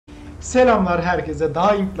Selamlar herkese.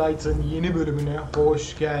 Dying Light'ın yeni bölümüne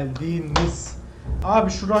hoş geldiniz.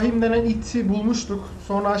 Abi şu Rahim denen iti bulmuştuk.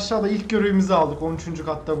 Sonra aşağıda ilk görevimizi aldık 13.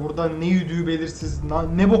 katta. Burada ne yüdüğü belirsiz,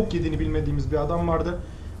 ne bok yediğini bilmediğimiz bir adam vardı.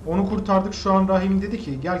 Onu kurtardık. Şu an Rahim dedi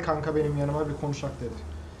ki gel kanka benim yanıma bir konuşak dedi.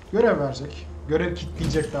 Görev verecek. Görev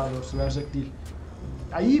kitleyecek, daha doğrusu verecek değil.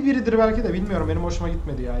 Ya iyi biridir belki de, bilmiyorum, benim hoşuma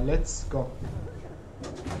gitmedi ya. Let's go.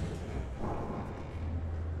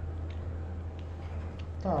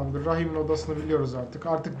 Tamamdır. Rahim'in odasını biliyoruz artık.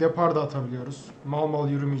 Artık depar da atabiliyoruz. Mal mal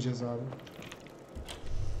yürümeyeceğiz abi.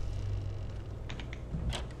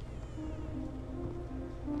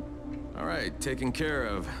 Alright, taken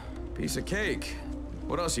care of. Piece of cake.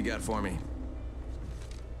 What else you got for me?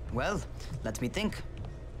 Well, let me think.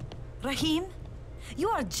 Rahim, you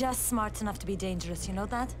are just smart enough to be dangerous, you know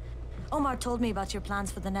that? Omar told me about your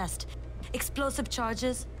plans for the nest. Explosive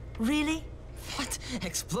charges? Really? What?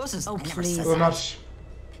 Explosives? Oh, I never please. said that. Ömer.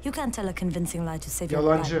 You can't tell a convincing lie to save your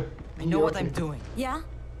Yalancı. life. I know what I'm doing. Yeah?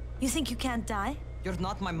 You think you can't die? You're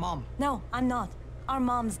not my mom. No, I'm not. Our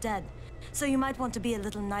mom's dead. So you might want to be a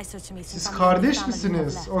little nicer to me since Siz I'm the only kardeş family you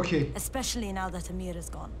misiniz? have left. Okey. Especially now that Amir is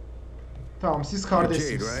gone. Tamam, siz Jade,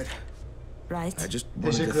 kardeşsiniz. right? Right? I just wanted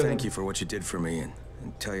to Teşekkür ederim. thank you for what you did for me and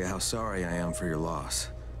tell you how sorry I am for your loss.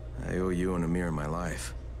 I owe you and Amir my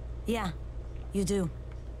life. Yeah, you do.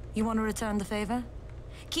 You want to return the favor?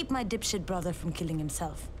 Keep my dipshit brother from killing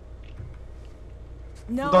himself.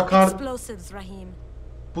 No explosives, Rahim.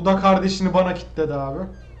 Bu da kardeşini bana kilitledi abi.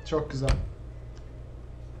 Çok güzel.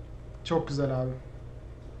 Çok güzel abi.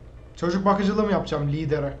 Çocuk bakıcılığı mı yapacağım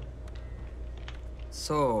lidere?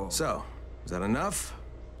 So, Is that enough?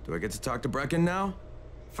 Do I get to talk to Brecken now?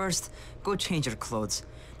 first, go change your clothes.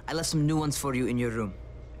 I left some new ones for you in your room.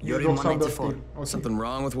 You're in 194 194. değil. Okey. Something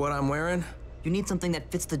wrong with what I'm wearing? You need something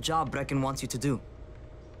that fits the job Brecken wants you to do.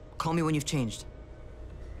 Call me when you've changed.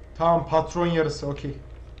 Tamam, patron yarısı, okey.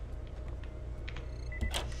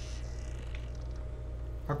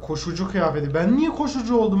 Ha, koşucu kıyafeti. Ben niye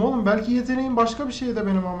koşucu oldum oğlum? Belki yeteneğim başka bir şeyde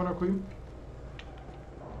benim, amına koyayım.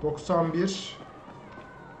 91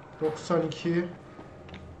 92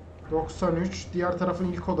 93. Diğer tarafın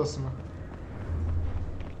ilk odası mı?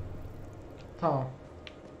 Tamam.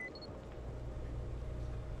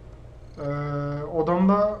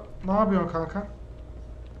 Odamda ne yapıyorsun kanka?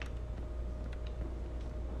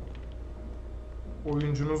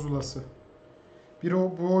 Oyuncunun zulası.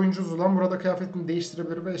 Bu oyuncu zulan burada kıyafetini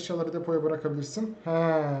değiştirebilir ve eşyaları depoya bırakabilirsin.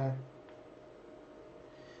 He.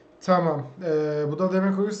 Tamam. Bu da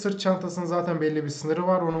demek oluyor, sırt çantasının zaten belli bir sınırı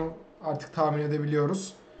var. Onu artık tahmin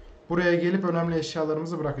edebiliyoruz. Buraya gelip önemli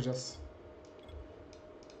eşyalarımızı bırakacağız.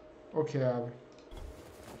 Okey abi.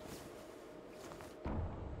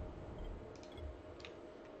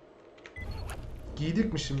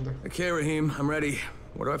 Giydik mi şimdi? Okay, Rahim, I'm ready.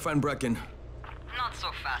 Where do I find Brecken? Not so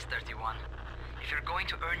fast, 31. If you're going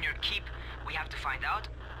to earn your keep, we have to find out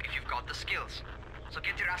if you've got the skills. So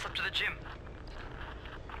get your ass up to the gym.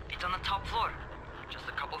 It's on the top floor. Just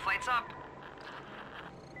a couple flights up.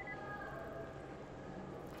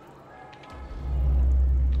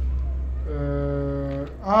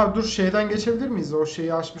 Dur, şeyden geçebilir miyiz? O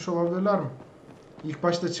şeyi açmış olabilirler mi? İlk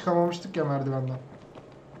başta çıkamamıştık ya merdivenden.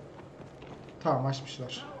 Tamam,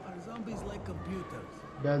 açmışlar.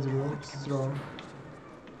 Bedroom, room.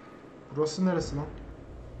 Burası neresi lan?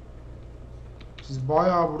 Siz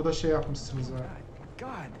bayağı burada şey yapmışsınız ha.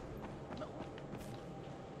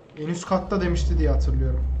 En üst katta demişti diye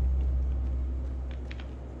hatırlıyorum.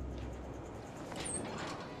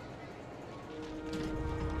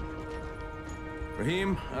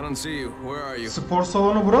 Rahim, I don't see you. Where are you? Spor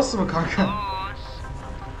salonu burası mı kanka?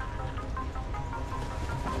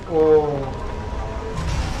 Oo.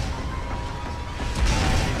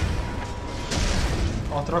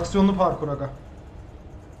 Atraksiyonlu parkur aga.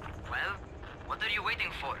 Well, what are you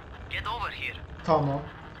waiting for? Get over here. Tamam.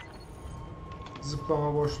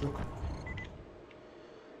 Zıplama, boşluk.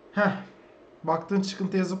 Heh. Baktığın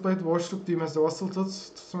çıkıntıya zıplayıp boşluk düğmesi basılı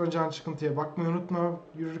tut. Tutunacağın çıkıntıya bakmayı unutma.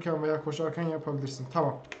 Yürürken veya koşarken yapabilirsin.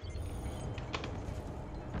 Tamam.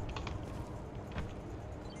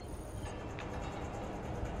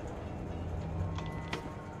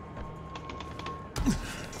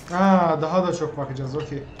 Daha da çok bakacağız.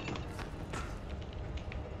 Okey.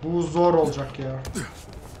 Bu zor olacak ya.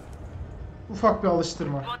 Ufak bir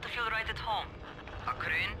alıştırma. You want to feel right at home. A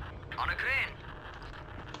crane on a crane.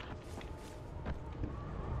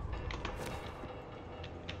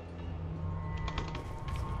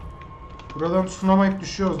 Buradan tutunamayıp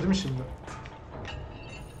düşüyoruz değil mi şimdi?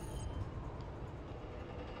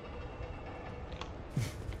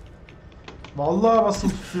 Vallahi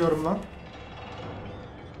basılı tutuyorum lan.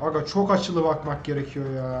 Aga çok açılı bakmak gerekiyor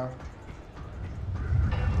ya.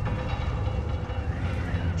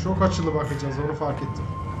 Çok açılı bakacağız, onu fark ettim.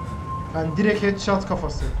 Yani direkt headshot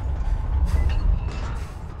kafası.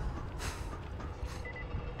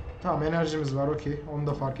 Tamam, enerjimiz var, okey. Onu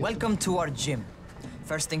da fark ettim. Welcome to our gym.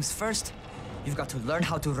 First things first, you've got to learn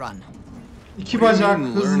how to run. İki bacak,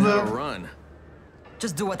 Learn hızlı. how to run.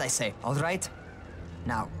 Just do what I say, all right?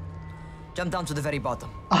 Now, jump down to the very bottom.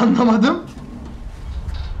 Anlamadım.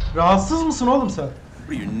 Rahatsız mısın oğlum sen? What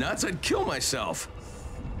are you nuts? I'd kill myself.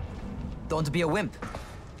 Don't be a wimp.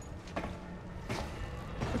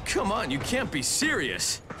 Come on, you can't be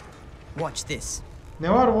serious. Watch this.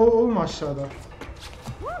 Ne var oğlum aşağıda?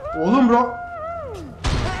 Oğlum Rahim!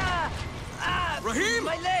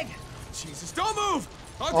 My leg! Jesus, don't move!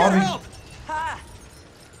 I'll Abi. get help! Ha!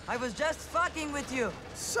 I was just fucking with you.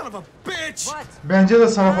 Son of a bitch! What? bence de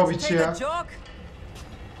sana Want to babiçi take a ya. joke?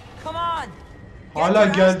 Come on. Hala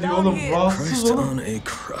Get your ass geldi down oğlum. here. Rahatsız Christ oğlum. on a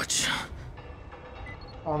crutch.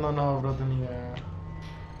 Ananı avradını ya.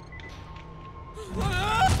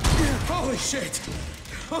 Holy shit!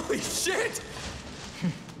 Holy shit!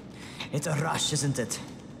 It's a rush, isn't it?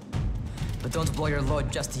 But don't blow your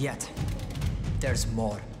load just yet. There's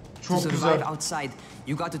more. Çok To güzel. survive outside,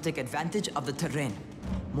 you got to take advantage of the terrain.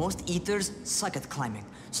 Most eaters suck at climbing,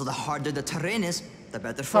 so the harder the terrain is, the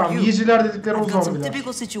better for Tamam, you. yiyiciler dedikleri o I've got some zombiler.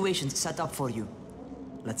 typical situations set up for you.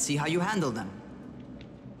 Let's see how you handle them.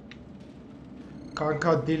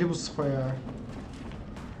 Kanka deli bu sıpa ya.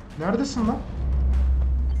 Neredesin lan?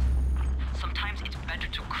 Sometimes it's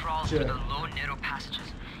better to crawl through through the the low, narrow passages.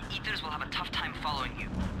 Eaters will have a tough time following you.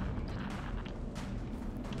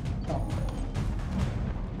 Tamam.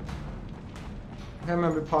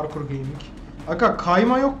 Hemen bir parkur gaming. Aga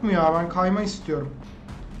kayma yok mu ya? Ben kayma istiyorum.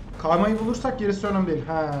 Kaymayı bulursak gerisi önemli değil.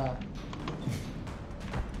 He.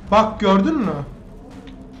 Bak gördün mü?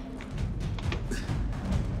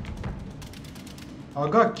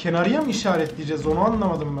 Aga kenarıya mı işaretleyeceğiz? Onu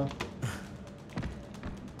anlamadım ben.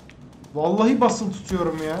 Vallahi basılı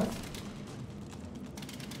tutuyorum ya.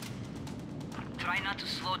 Try not to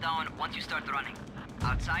slow down once you start running.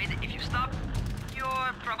 Outside, if you stop,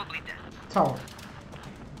 you're probably dead. Tamam.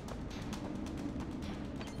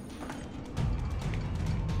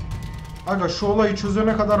 Aga şu olayı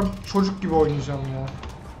çözene kadar çocuk gibi oynayacağım ya.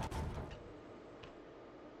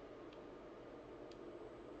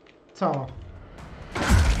 Tamam.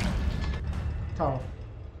 Tamam.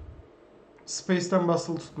 Space'ten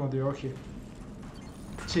basılı tutma diyor, okey.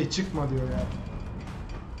 Çıkma diyor ya.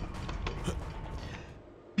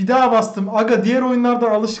 Bir daha bastım. Aga diğer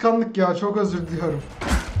oyunlardan alışkanlık ya. Çok özür diliyorum.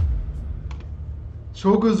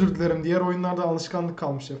 Çok özür dilerim. Diğer oyunlarda alışkanlık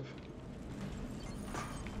kalmış hep.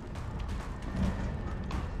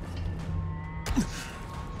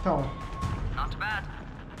 Tamam. Not bad.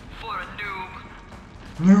 For a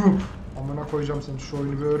noob. Noob. Amına koyacağım seni. Şu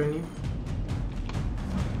oyunu bir öğreneyim.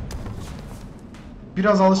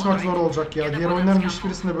 Biraz alışmak zor olacak ya. Diğer oyunların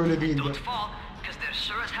hiçbirisinde böyle değildi. Don't fall, because there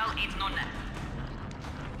sure as hell ain't no net.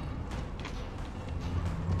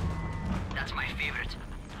 That's my favorite.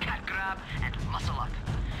 Cat grab and muscle up.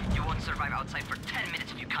 You won't survive outside for 10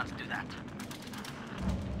 minutes if you can't do that.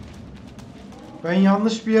 Ben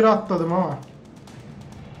yanlış bir yere atladım ama.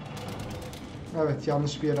 Evet,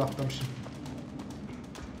 yanlış bir yere atlamışım.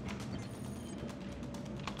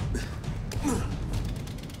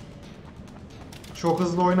 Çok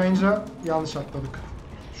hızlı oynayınca yanlış atladık.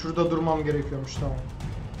 Şurada durmam gerekiyormuş, tamam.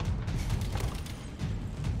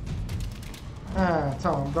 He,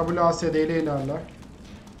 tamam. WASD ile ilerler.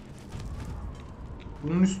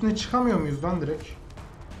 Bunun üstüne çıkamıyor muyuz lan direkt?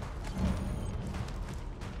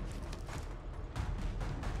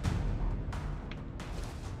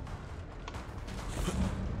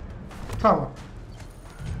 Tamam.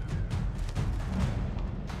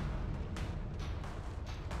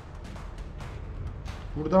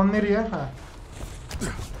 Buradan nereye? Ha.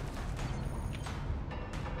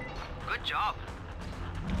 Good job.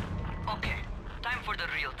 Okay, time for the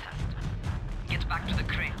real test. Get back to the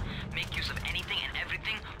crate. Make use of anything and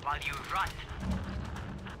everything while you run.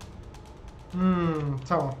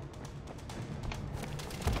 Tamam.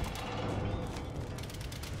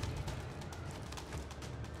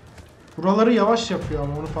 Buraları yavaş yapıyor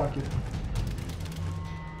ama onu fark ettim.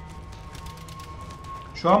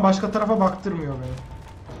 Şu an başka tarafa baktırmıyor beni.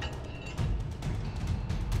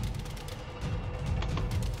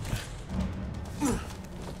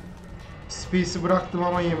 Space'i bıraktım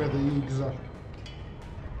ama yemedi. İyi, güzel.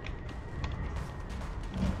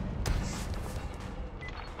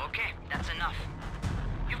 Okay, that's enough.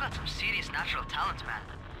 You've got some serious natural talent, man.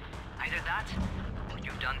 Either that, or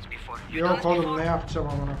you've done this before. You've done Yok this oğlum before? ne yapacağım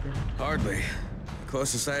amına koyayım. Hardly. The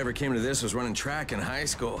closest I ever came to this was running track in high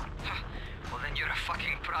school. Well then you're a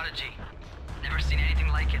fucking prodigy. Never seen anything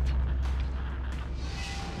like it.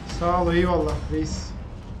 Sağ ol, eyvallah reis.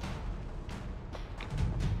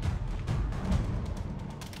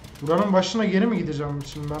 Buranın başına geri mi gideceğim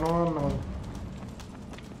şimdi, ben onu anlamadım.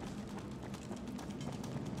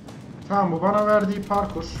 Tamam, bu bana verdiği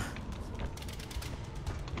parkur.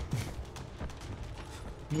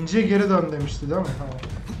 İnce geri dön demişti değil mi? Tamam.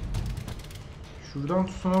 Şuradan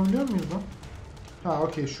tutunabiliyor muyuz lan? Ha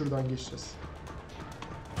okey, şuradan geçeceğiz.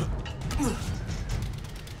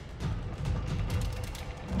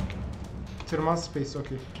 Tırman space,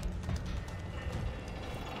 okey.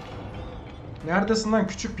 Neredesin lan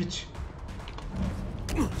küçük piç?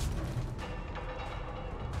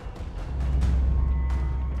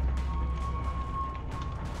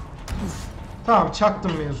 Tamam,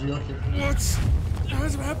 çaktım mevzuyu, okey.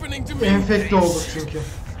 What's happening to me? Enfekte olduk çünkü.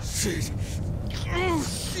 Shit. Oh,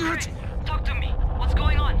 shit. Talk to me. What's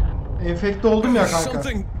going on? Enfekte oldum ya kanka.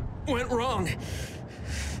 Something went wrong.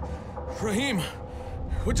 Rahim,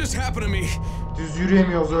 what just happened to me? Düz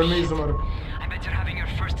yürüyemiyoruz, ölmeyiz umarım. I bet you're having your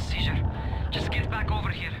first seizure. Just get back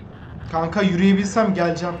over here. Kanka yürüyebilsem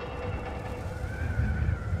geleceğim.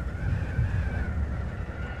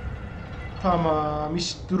 Tamam,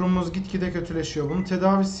 iş durumumuz gitgide kötüleşiyor. Bunun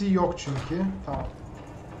tedavisi yok çünkü. Tamam.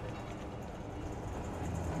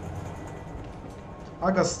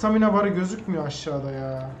 Aga stamina barı gözükmüyor aşağıda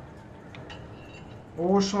ya.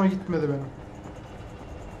 O hoşuma gitmedi benim.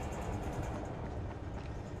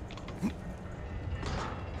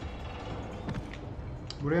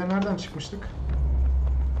 Buraya nereden çıkmıştık?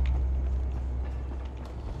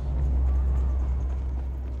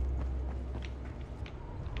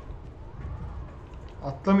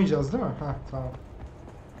 Atlamayacağız değil mi? Heh, tamam.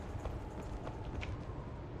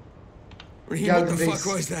 Rahim, Geldim what the reis.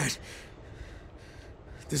 fuck was that?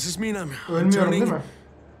 Does this mean I'm Ölmüyorum değil turning? mi?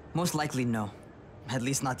 Most likely no. At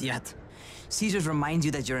least not yet. Seizures remind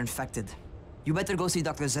you that you're infected. You better go see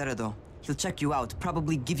Dr. Zera though. He'll check you out,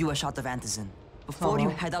 probably give you a shot of antizin. Before you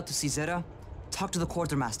head out to see Zera, talk to the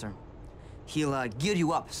quartermaster. He'll gear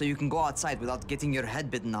you up so you can go outside without getting your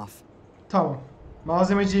head bitten off. Tamam.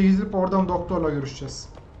 Malzemeciye gidip oradan doktorla görüşeceğiz.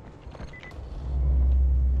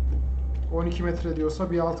 12 metre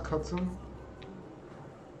diyorsa bir alt katın...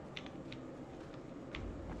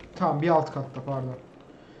 Tamam, bir alt katta pardon.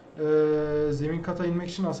 Zemin kata inmek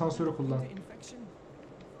için asansörü kullan.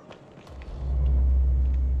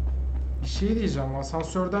 Bir şey diyeceğim,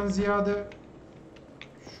 asansörden ziyade...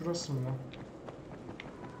 Şurası mı lan?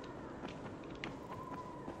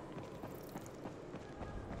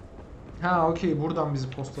 Ha okey, buradan bizi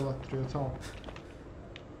postalattırıyor, tamam.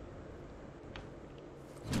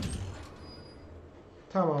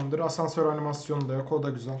 Tamamdır, asansör animasyonu da yok, o da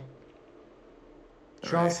güzel.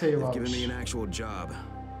 Şu an save They've given varmış. me an actual job,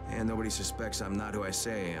 and nobody suspects I'm not who I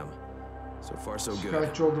say I am. So far, so good.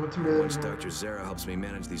 Şikayetçi olduğum için Once belirleniyor. Dr. Zera helps me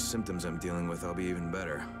manage these symptoms I'm dealing with, I'll be even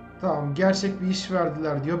better. Tamam, gerçek bir iş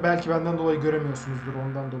verdiler diyor. Belki benden dolayı göremiyorsunuzdur,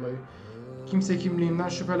 ondan dolayı. Kimse kimliğimden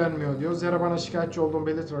şüphelenmiyor diyor. Zera bana şikayetçi olduğumu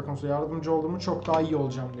belirtiyor konusunda yardımcı olduğumu çok daha iyi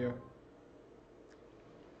olacağım diyor.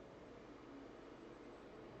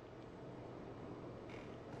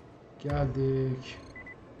 Geldik.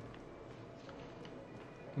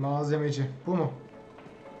 Malzemeci. Bu mu?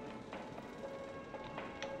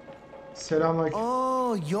 Selamünaleyküm.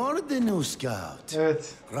 Oh, you're the new scout.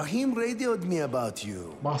 Evet. Rahim radioed me about you. Yeah,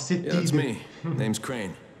 that's Bahsettiydim. me. Name's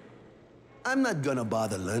Crane. I'm not gonna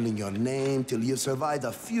bother learning your name till you've survived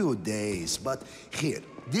a few days, but here,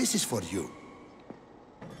 this is for you.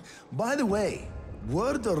 By the way,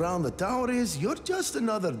 word around the tower is you're just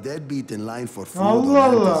another deadbeat in line for food or Allah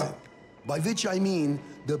Allah. medicine. By which I mean,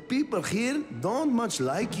 the people here don't much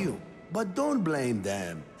like you. But don't blame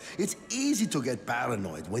them. It's easy to get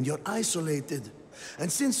paranoid when you're isolated.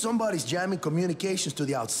 And since somebody's jamming communications to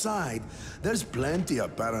the outside, there's plenty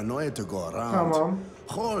of paranoia to go around. Tamam.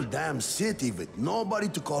 Whole damn city with nobody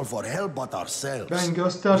to call for help but ourselves. Ben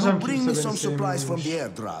göstereceğim You bring kimse me beni some supplies from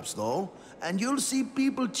sevmiyormuş. the airdrops though, and you'll see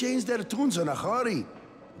people change their tunes in a hurry.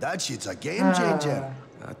 That shit's a game changer.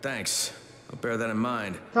 Thanks. I'll bear that in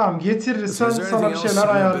mind. Tamam, getirirsen Is there sana bir anything else? şeyler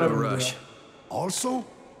I'm in a bit of ayarlarım a diyor. rush. Also,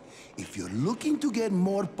 if you're looking to get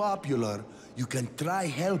more popular, you can try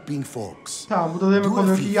helping folks. Tamam, bu da demek Do a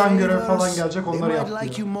oluyor ki few yan görev favors, falan gelecek, they onları might yap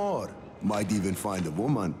like diyor. you more. Might even find a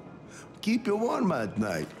woman. Keep you warm at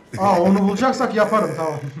night. Aa, onu bulacaksak yaparım,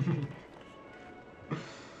 tamam.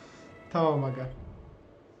 Tamam aga.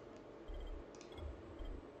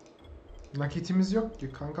 Nakitimiz yok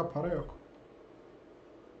ki kanka, para yok.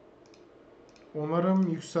 Onarım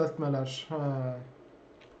yükseltmeler. Ha.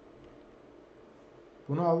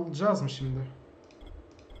 Bunu alacağız mı şimdi?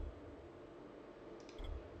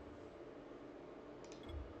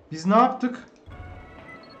 Biz ne yaptık?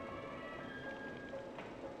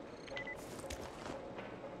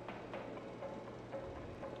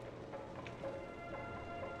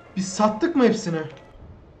 Biz sattık mı hepsini?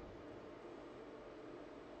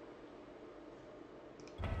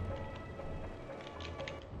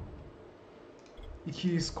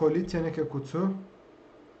 İki koli, teneke kutu.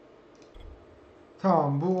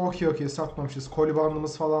 Tamam, bu okey satmamışız. Koli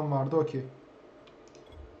bandımız falan vardı, okey.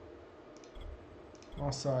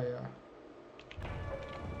 Masaya.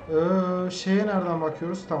 Şeye nereden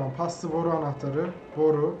bakıyoruz? Tamam, paslı boru anahtarı.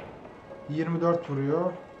 Boru. 24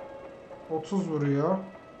 vuruyor. 30 vuruyor.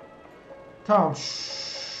 Tamam.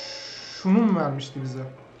 Şunu mu vermişti bize?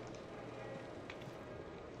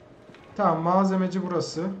 Tamam, malzemeci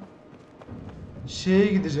burası. Şeye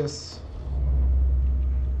gideceğiz.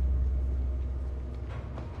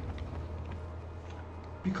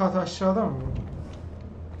 Bir kat aşağıda mı bu?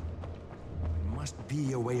 Must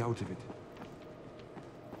be a way out of it.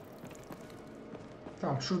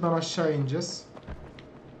 Tamam, şuradan aşağı ineceğiz.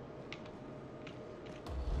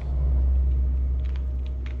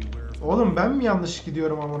 Oğlum ben mi yanlış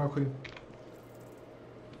gidiyorum amına koyayım?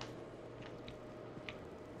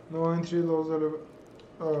 No entry laws.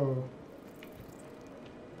 Oh.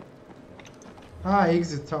 Ha,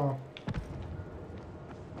 exit, tamam.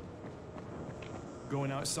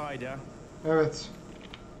 Going outside, yeah? Evet.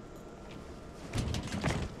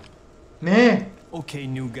 Ne?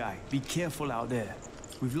 Okay, new guy. Be careful out there.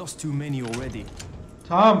 We've lost too many already.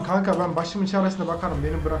 Tamam kanka, ben başımın çaresine bakarım,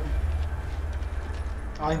 beni bırak.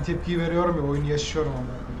 Aynı tepkiyi veriyorum ya, oyunu yaşıyorum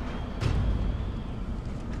ama.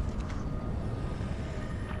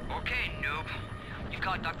 Okay, noob. You've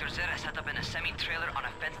got Dr. Zera set up in a semi-trailer on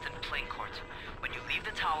a fenced-in playing court. When you leave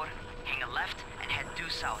the tower, hang a left and head due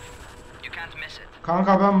south. You can't miss it.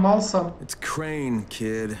 Kanka ben malsam. It's Crane,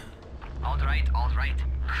 kid. All right.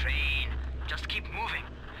 Crane. Just keep moving.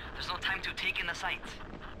 There's no time to take in the sights.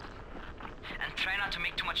 And try not to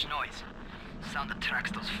make too much noise. Sound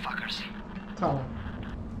attracts those fuckers. Tamam.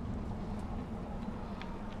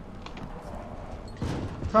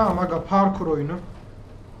 Tamam aga, parkur oyunu.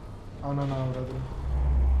 Ananı avradım.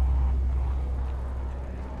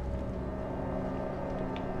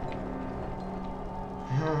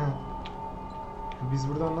 Biz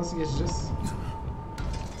buradan nasıl geçeceğiz?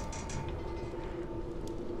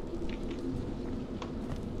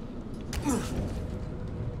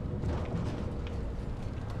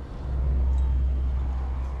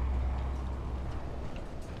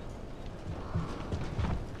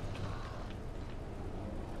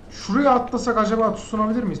 Şuraya atlasak acaba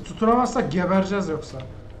tutunabilir miyiz? Tutunamazsak gebereceğiz yoksa.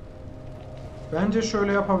 Bence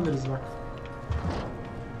şöyle yapabiliriz bak.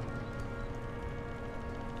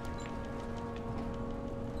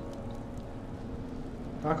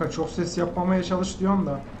 Kanka çok ses yapmamaya çalış diyorum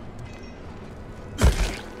da.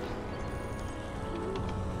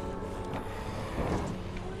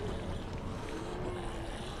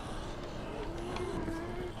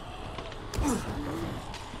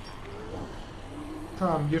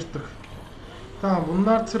 Tamam, yırttık. Tamam,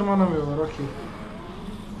 bunlar tırmanamıyorlar, okey.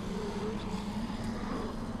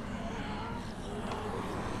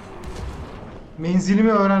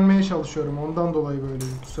 Menzilimi öğrenmeye çalışıyorum, ondan dolayı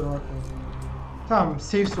böyleyim, kusura bakmayın. Tamam,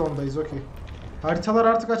 safe zone'dayız, okey. Haritalar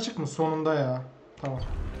artık açık mı? Sonunda ya. Tamam.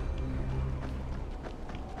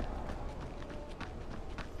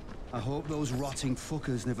 I hope those rotting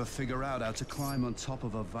fuckers never figure out how to climb on top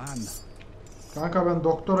of a van. Kanka ben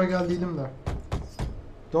doktora geldiydim de.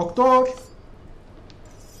 Doktor!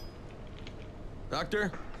 Doctor?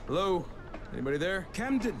 Hello? Anybody there?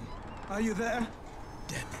 Camden, are you there?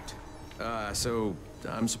 Damn it. So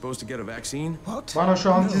I'm supposed to get a vaccine? What? Bana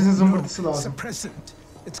şu antizin zımbırtısı lazım. Suppressant.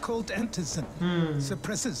 It's called antizin.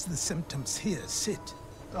 Suppresses the symptoms. Here, sit.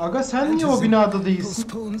 Aga sen niye o binada değilsin?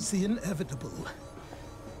 Postpones the inevitable.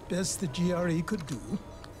 Best the GRE could do.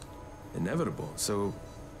 Inevitable? So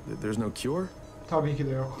there's no cure? Tabii ki de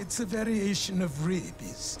yok. It's a variation of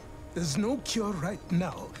rabies. There's no cure right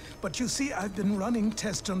now, but you see I've been running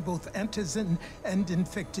tests on both antizin and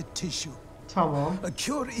infected tissue. Tamam. A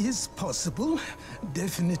cure is possible,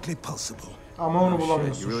 definitely possible. Ama onu Oh, shit.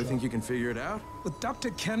 bulamıyorsun You really şu an. think you can figure it out? With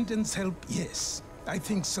Dr. Camden's help, yes. I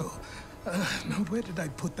think so. Now where did I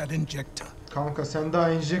put that injector? Kanka sen daha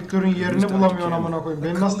enjektörün yerini bulamıyorsun amına koyayım.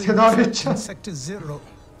 Beni nasıl tedavi edeceksin? Sector 0,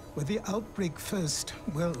 where the outbreak first,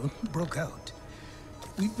 well, broke out.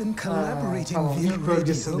 We've been collaborating Tamam, via ilk radio,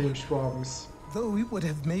 bölgesindeymiş bu abimiz. though we would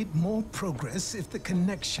have made more progress if the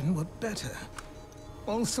connection were better.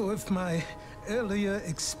 Also, if my earlier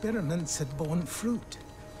experiments had borne fruit,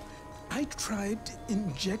 I tried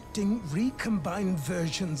injecting recombined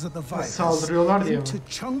versions of the virus into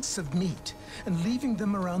chunks of meat and leaving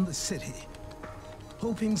them around the city,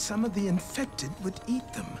 hoping some of the infected would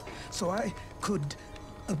eat them so I could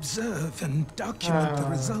observe and document the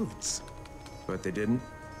results. But they didn't?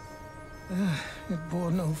 It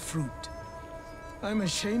bore no fruit. I'm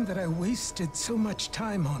ashamed that I wasted so much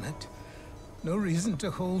time on it. No reason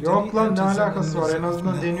to hold Yok lan, ne alakası var? En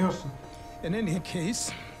azından deniyorsun. In any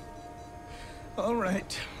case, all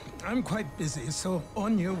right. I'm quite busy, so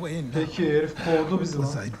on your way now. Peki herif kovdu bizi lan.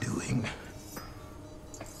 What was I doing?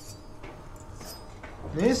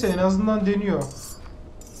 Neyse, en azından deniyor.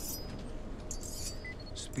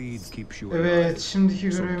 Evet, şimdiki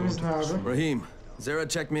görevimiz ne abi? Rahim, Zara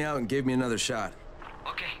checked me out and gave me another shot.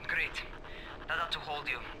 Okay, great. That ought to hold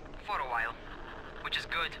you for a while, which is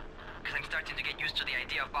good, because I'm starting to get used to the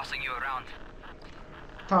idea of bossing you around.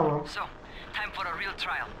 Tamam. So, time for a real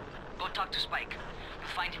trial. Go talk to Spike.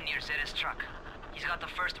 You'll find him near Zera's truck. He's got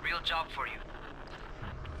the first real job for you.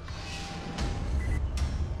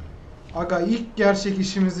 Aga, ilk gerçek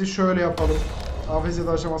işimizi şöyle yapalım. AFS'de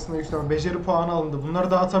aşamasında yükselme. Beceri puanı alındı.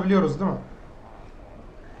 Bunları dağıtabiliyoruz değil mi?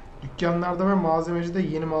 Dükkanlarda ve malzemecide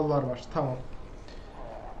yeni mallar var. Tamam.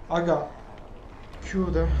 Aga.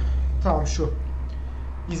 Q'da. Tamam şu.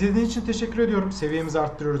 İzlediğiniz için teşekkür ediyorum. Seviyemizi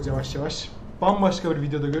arttırıyoruz yavaş yavaş. Bambaşka bir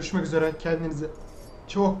videoda görüşmek üzere. Kendinize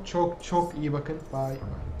çok çok çok iyi bakın. Bye.